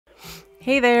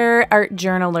Hey there, art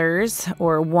journalers,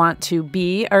 or want to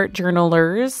be art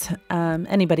journalers.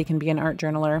 Anybody can be an art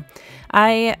journaler.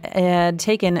 I had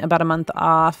taken about a month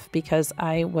off because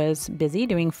I was busy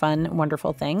doing fun,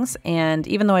 wonderful things. And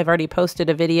even though I've already posted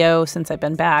a video since I've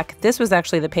been back, this was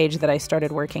actually the page that I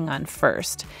started working on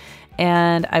first.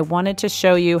 And I wanted to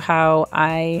show you how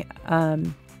I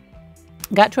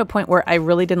got to a point where I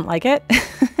really didn't like it.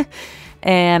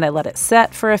 And I let it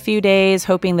set for a few days,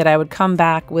 hoping that I would come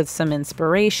back with some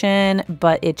inspiration,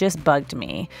 but it just bugged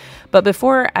me. But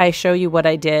before I show you what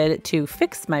I did to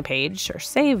fix my page or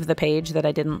save the page that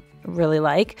I didn't really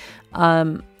like,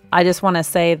 I just want to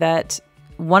say that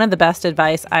one of the best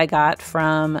advice I got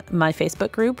from my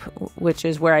Facebook group, which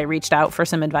is where I reached out for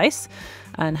some advice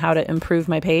on how to improve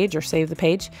my page or save the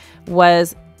page,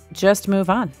 was just move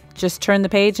on. Just turn the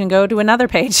page and go to another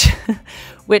page,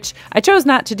 which I chose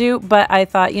not to do, but I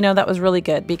thought, that was really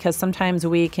good because sometimes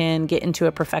we can get into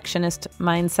a perfectionist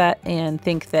mindset and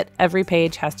think that every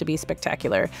page has to be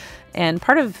spectacular. And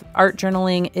part of art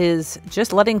journaling is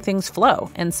just letting things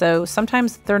flow. And so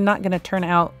sometimes they're not going to turn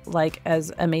out like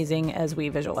as amazing as we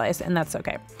visualize, and that's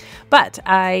okay. But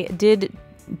I did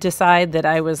decide that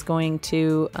I was going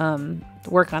to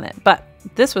work on it, but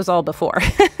this was all before.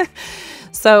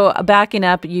 So backing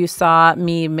up, you saw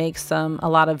me make a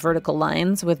lot of vertical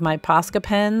lines with my Posca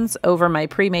pens over my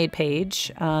pre-made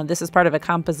page. This is part of a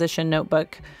composition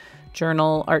notebook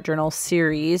art journal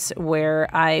series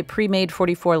where I pre-made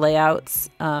 44 layouts,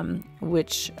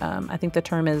 which I think the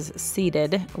term is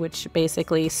seeded, which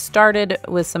basically started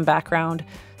with some background,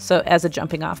 so as a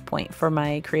jumping off point for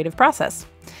my creative process.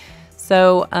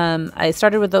 So I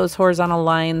started with those horizontal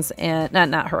lines and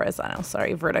not horizontal,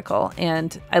 sorry, vertical.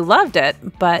 And I loved it,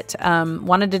 but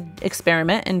wanted to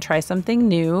experiment and try something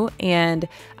new. And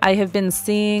I have been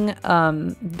seeing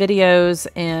videos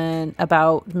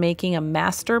about making a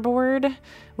masterboard,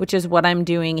 which is what I'm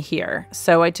doing here.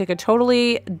 So I took a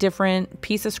totally different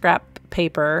piece of scrap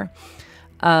paper.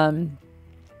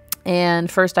 And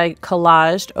first I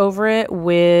collaged over it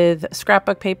with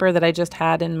scrapbook paper that I just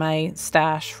had in my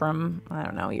stash from, I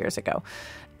don't know, years ago.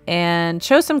 And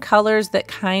chose some colors that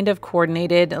kind of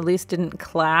coordinated, at least didn't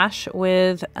clash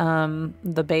with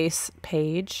the base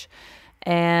page.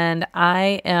 And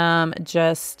I am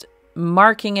just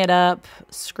marking it up,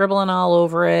 scribbling all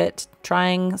over it,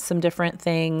 trying some different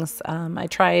things. I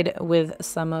tried with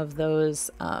some of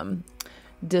those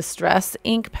distress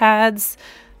ink pads,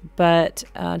 but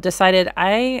decided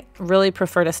I really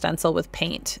prefer to stencil with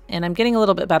paint, and I'm getting a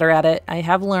little bit better at it. I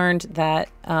have learned that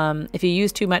if you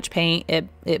use too much paint,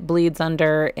 it bleeds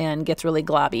under and gets really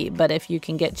globby, but if you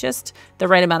can get just the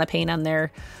right amount of paint on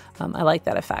there, I like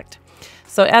that effect.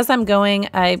 So as I'm going,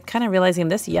 I'm kind of realizing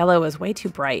this yellow is way too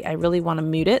bright. I really want to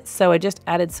mute it, so I just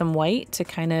added some white to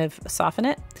kind of soften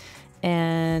it.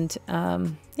 And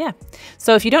yeah,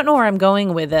 so if you don't know where I'm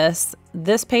going with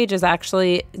this page is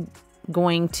actually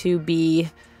going to be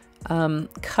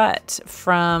cut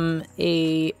from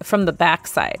the back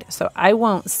side. So I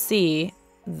won't see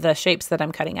the shapes that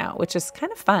I'm cutting out, which is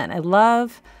kind of fun. I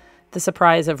love the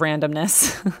surprise of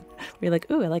randomness. You're like,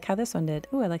 ooh, I like how this one did.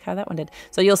 Ooh, I like how that one did.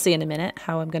 So you'll see in a minute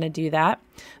how I'm going to do that.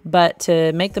 But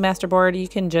to make the masterboard, you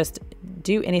can just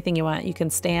do anything you want. You can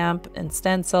stamp and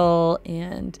stencil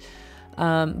and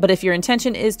but if your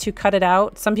intention is to cut it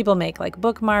out, some people make like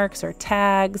bookmarks or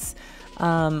tags,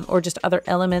 or just other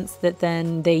elements that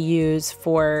then they use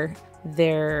for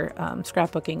their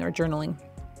scrapbooking or journaling.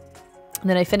 And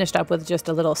then I finished up with just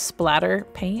a little splatter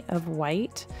paint of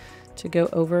white to go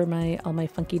over all my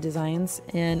funky designs.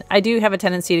 And I do have a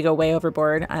tendency to go way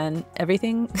overboard on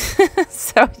everything.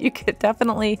 So you could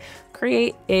definitely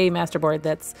create a masterboard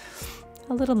that's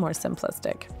a little more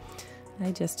simplistic.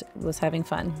 I just was having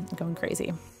fun, going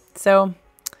crazy. So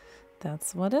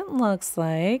that's what it looks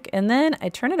like. And then I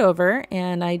turn it over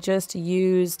and I just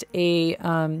used a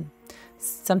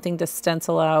something to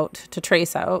stencil out, to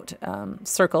trace out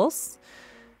circles.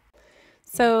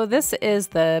 So this is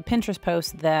the Pinterest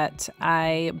post that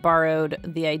I borrowed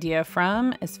the idea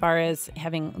from as far as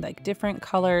having like different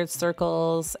colored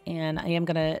circles, and I am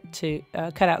gonna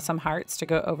cut out some hearts to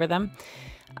go over them.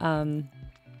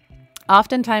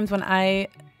 Oftentimes when I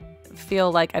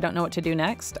feel like I don't know what to do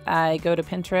next, I go to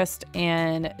Pinterest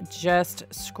and just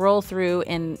scroll through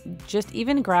and just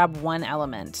even grab one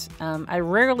element. I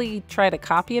rarely try to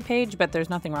copy a page, but there's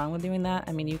nothing wrong with doing that.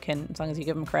 I mean, you can, as long as you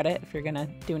give them credit if you're gonna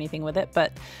do anything with it.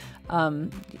 But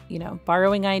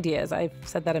borrowing ideas, I've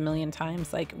said that a million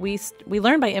times. Like we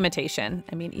learn by imitation.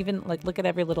 I mean, even like look at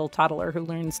every little toddler who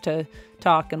learns to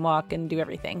talk and walk and do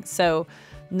everything. So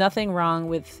nothing wrong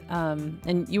with,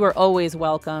 and you are always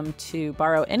welcome to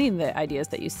borrow any of the ideas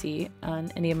that you see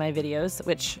on any of my videos,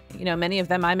 which, you know, many of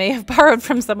them I may have borrowed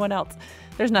from someone else.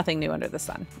 There's nothing new under the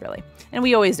sun, really. And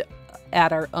we always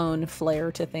add our own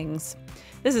flair to things.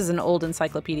 This is an old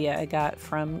encyclopedia I got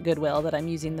from Goodwill that I'm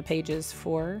using the pages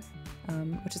for,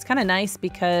 which is kind of nice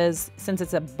because since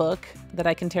it's a book that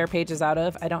I can tear pages out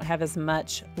of, I don't have as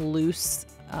much loose,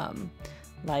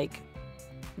 like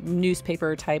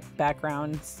newspaper type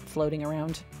backgrounds floating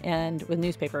around. And with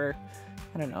newspaper,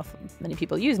 I don't know if many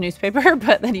people use newspaper,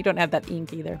 but then you don't have that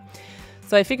ink either.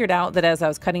 So I figured out that as I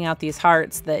was cutting out these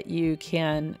hearts that you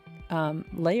can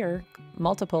layer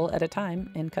multiple at a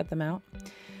time and cut them out.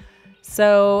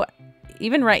 So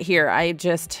even right here, I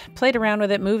just played around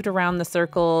with it, moved around the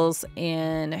circles,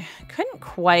 and couldn't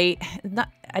quite,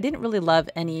 I didn't really love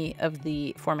any of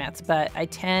the formats, but I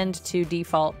tend to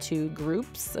default to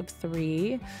groups of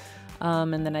 3.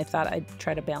 And then I thought I'd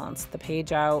try to balance the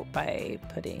page out by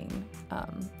putting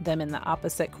them in the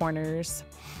opposite corners.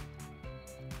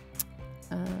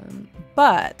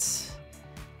 But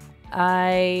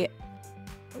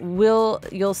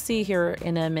you'll see here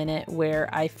in a minute where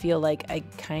I feel like I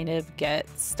kind of get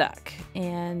stuck.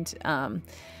 And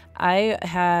I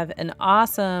have an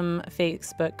awesome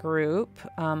Facebook group.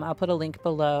 I'll put a link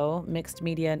below, Mixed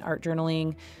Media and Art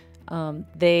Journaling.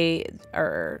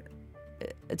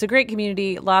 It's a great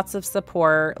community, lots of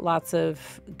support, lots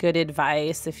of good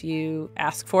advice if you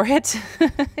ask for it,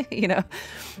 you know.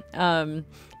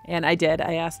 And I did.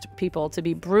 I asked people to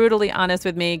be brutally honest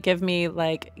with me, give me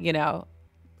like, you know,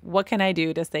 what can I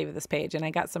do to save this page? And I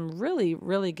got some really,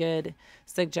 really good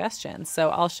suggestions. So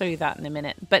I'll show you that in a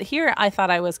minute. But here I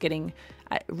thought I was getting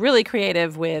really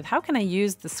creative with how can I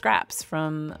use the scraps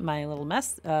from my little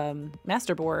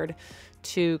master board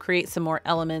to create some more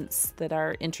elements that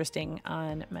are interesting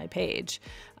on my page.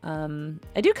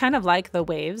 I do kind of like the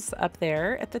waves up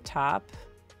there at the top.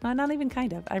 No, not even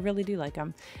kind of. I really do like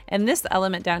them. And this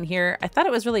element down here, I thought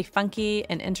it was really funky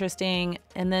and interesting.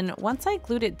 And then once I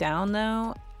glued it down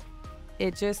though,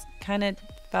 it just kind of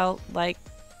felt like,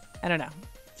 I don't know,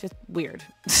 just weird.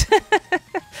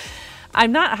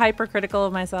 I'm not hypercritical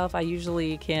of myself. I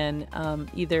usually can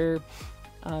either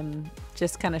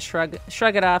just kind of shrug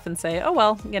it off and say, oh,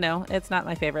 well, you know, it's not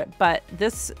my favorite. But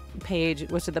this page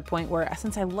was to the point where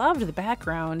since I loved the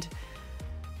background,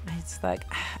 it's like,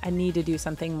 I need to do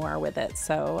something more with it.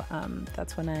 So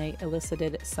that's when I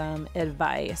elicited some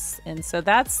advice. And so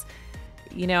that's,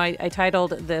 you know, I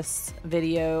titled this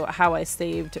video, How I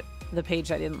Saved the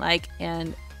Page I Didn't Like.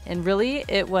 And really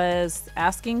it was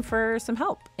asking for some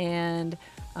help. And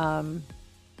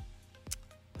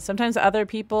sometimes other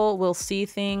people will see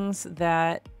things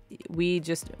that we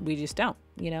just don't,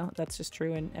 you know, that's just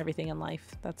true in everything in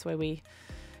life. That's why we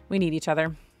need each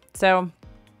other. So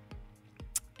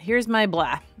here's my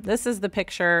blah. This is the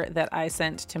picture that I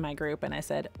sent to my group and I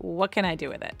said, what can I do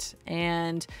with it?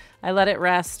 And I let it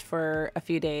rest for a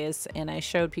few days and I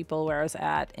showed people where I was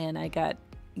at and I got,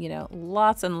 you know,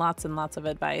 lots and lots and lots of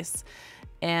advice.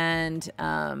 And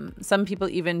some people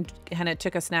even kind of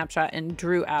took a snapshot and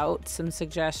drew out some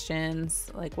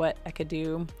suggestions, like what I could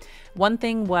do. One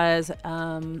thing was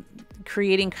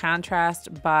creating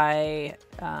contrast by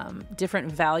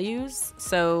different values.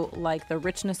 So like the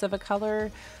richness of a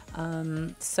color.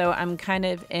 So I'm kind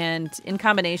of, and in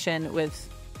combination with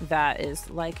that is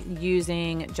like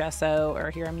using gesso, or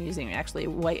here I'm using actually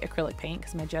white acrylic paint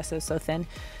because my gesso is so thin,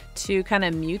 to kind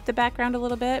of mute the background a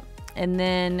little bit. And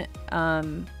then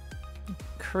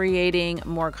creating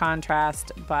more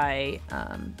contrast by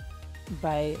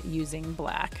using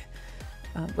black,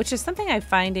 which is something I'm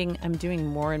finding I'm doing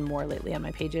more and more lately on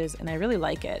my pages, and I really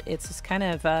like it. It's just kind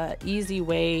of an easy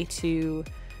way to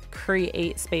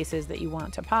create spaces that you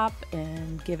want to pop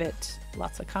and give it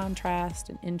lots of contrast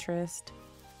and interest.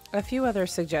 A few other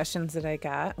suggestions that I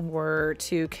got were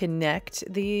to connect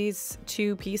these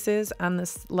two pieces on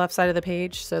this left side of the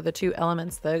page. So the two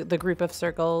elements, the group of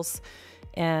circles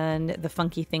and the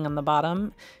funky thing on the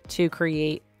bottom, to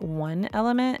create one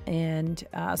element. And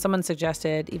someone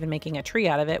suggested even making a tree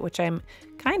out of it, which I'm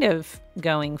kind of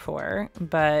going for,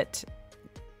 but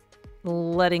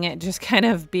letting it just kind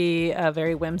of be a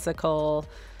very whimsical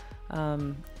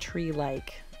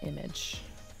tree-like image.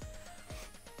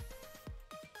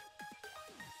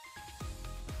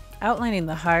 Outlining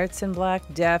the hearts in black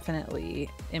definitely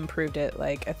improved it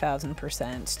like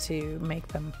 1000% to make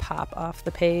them pop off the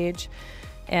page.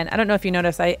 And I don't know if you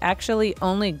noticed, I actually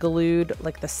only glued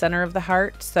like the center of the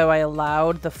heart. So I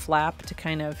allowed the flap to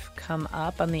kind of come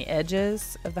up on the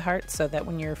edges of the heart so that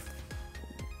when you're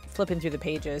flipping through the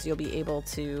pages, you'll be able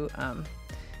to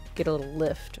get a little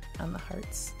lift on the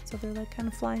hearts, so they're like kind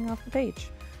of flying off the page.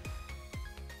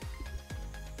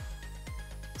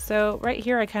 So right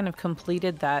here I kind of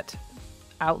completed that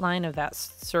outline of that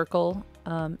circle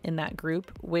in that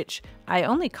group, which I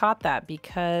only caught that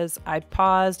because I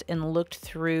paused and looked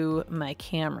through my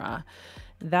camera.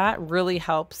 That really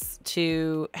helps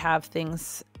to have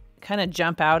things kind of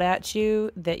jump out at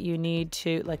you that you need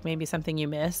to, like maybe something you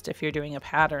missed if you're doing a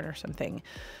pattern or something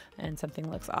and something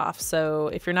looks off. So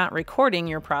if you're not recording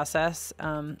your process,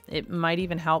 it might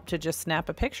even help to just snap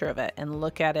a picture of it and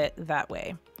look at it that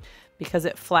way, because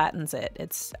it flattens it.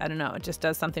 It's, I don't know, it just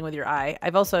does something with your eye.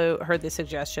 I've also heard the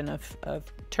suggestion of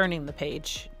turning the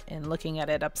page and looking at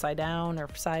it upside down or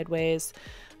sideways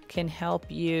can help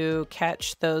you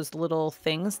catch those little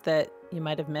things that you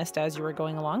might have missed as you were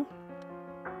going along.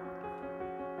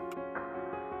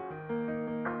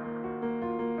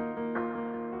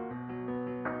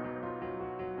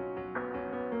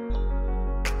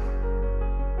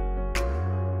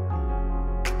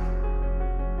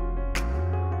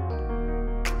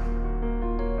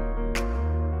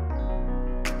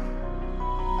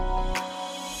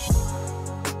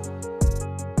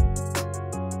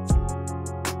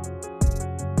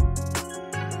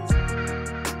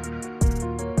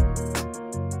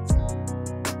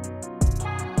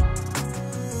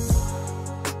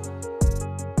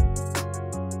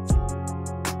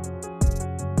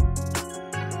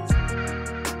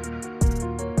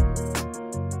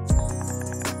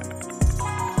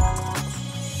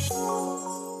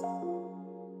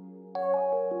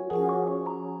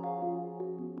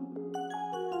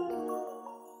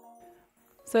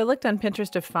 So I looked on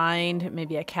Pinterest to find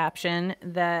maybe a caption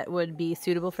that would be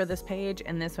suitable for this page,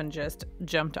 and this one just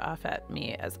jumped off at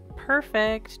me as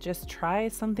perfect. Just try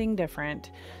something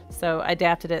different. So I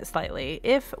adapted it slightly.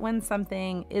 If when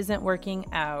something isn't working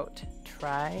out,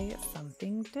 try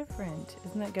something different.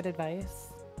 Isn't that good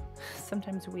advice?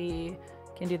 Sometimes we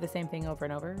can do the same thing over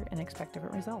and over and expect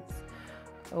different results,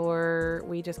 or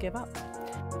we just give up.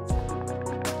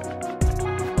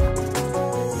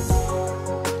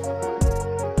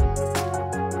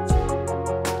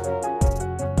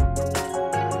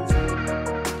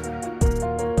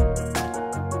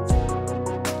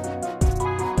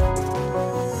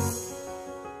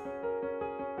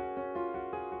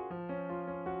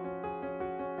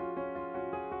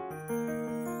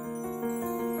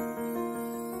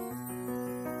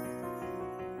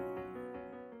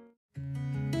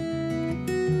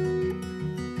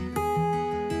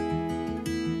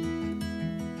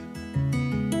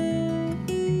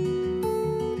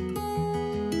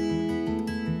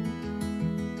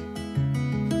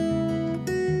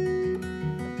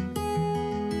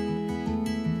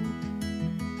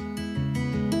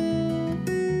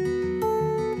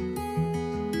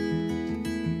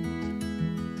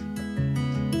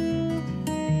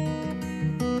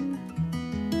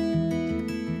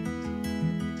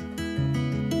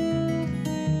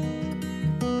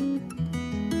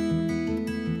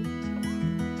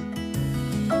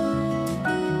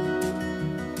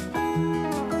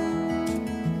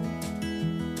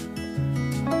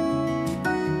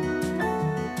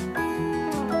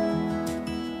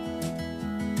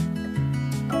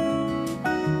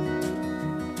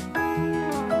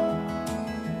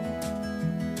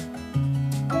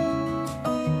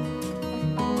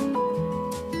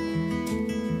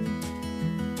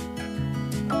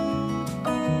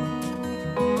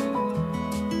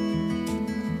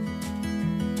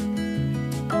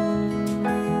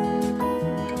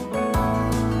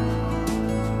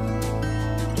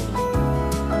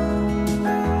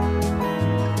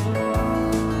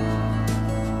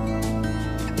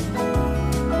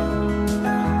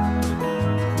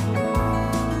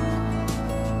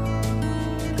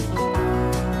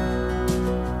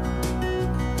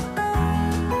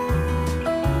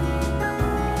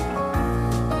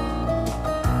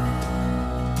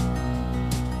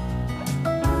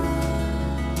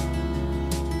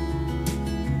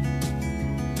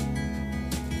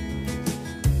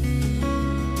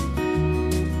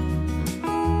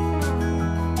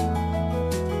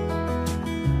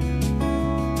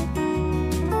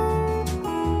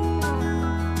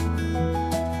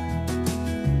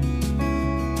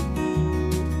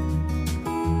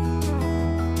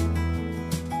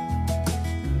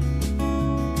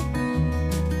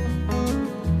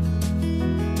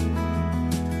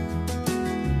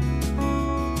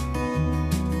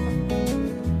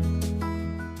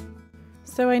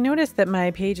 So I noticed that my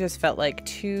pages felt like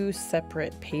two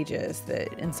separate pages,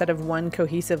 that instead of one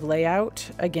cohesive layout.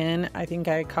 Again, I think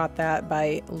I caught that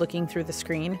by looking through the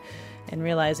screen and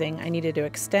realizing I needed to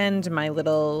extend my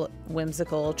little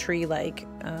whimsical tree-like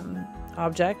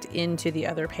object into the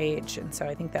other page. And so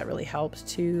I think that really helped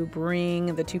to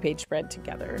bring the 2-page spread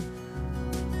together.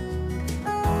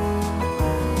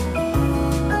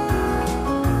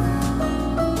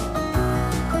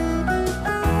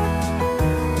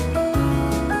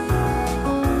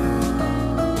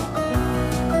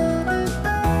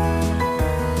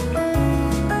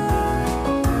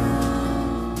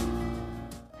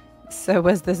 So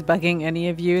was this bugging any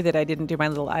of you that I didn't do my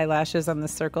little eyelashes on the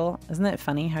circle? Isn't it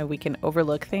funny how we can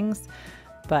overlook things?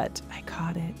 But I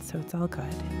caught it, so it's all good.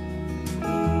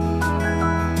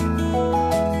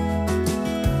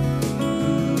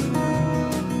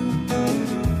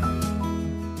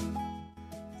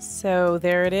 So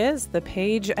there it is, the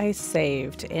page I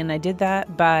saved. And I did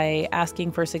that by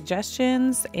asking for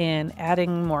suggestions and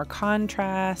adding more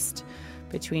contrast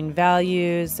between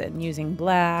values and using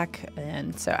black.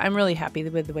 And so I'm really happy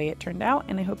with the way it turned out,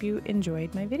 and I hope you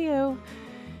enjoyed my video.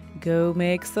 Go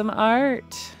make some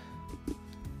art.